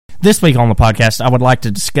This week on the podcast, I would like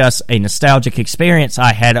to discuss a nostalgic experience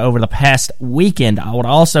I had over the past weekend. I would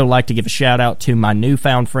also like to give a shout out to my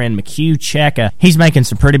newfound friend, McHugh Cheka. He's making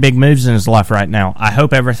some pretty big moves in his life right now. I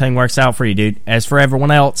hope everything works out for you, dude. As for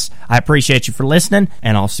everyone else, I appreciate you for listening,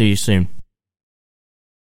 and I'll see you soon.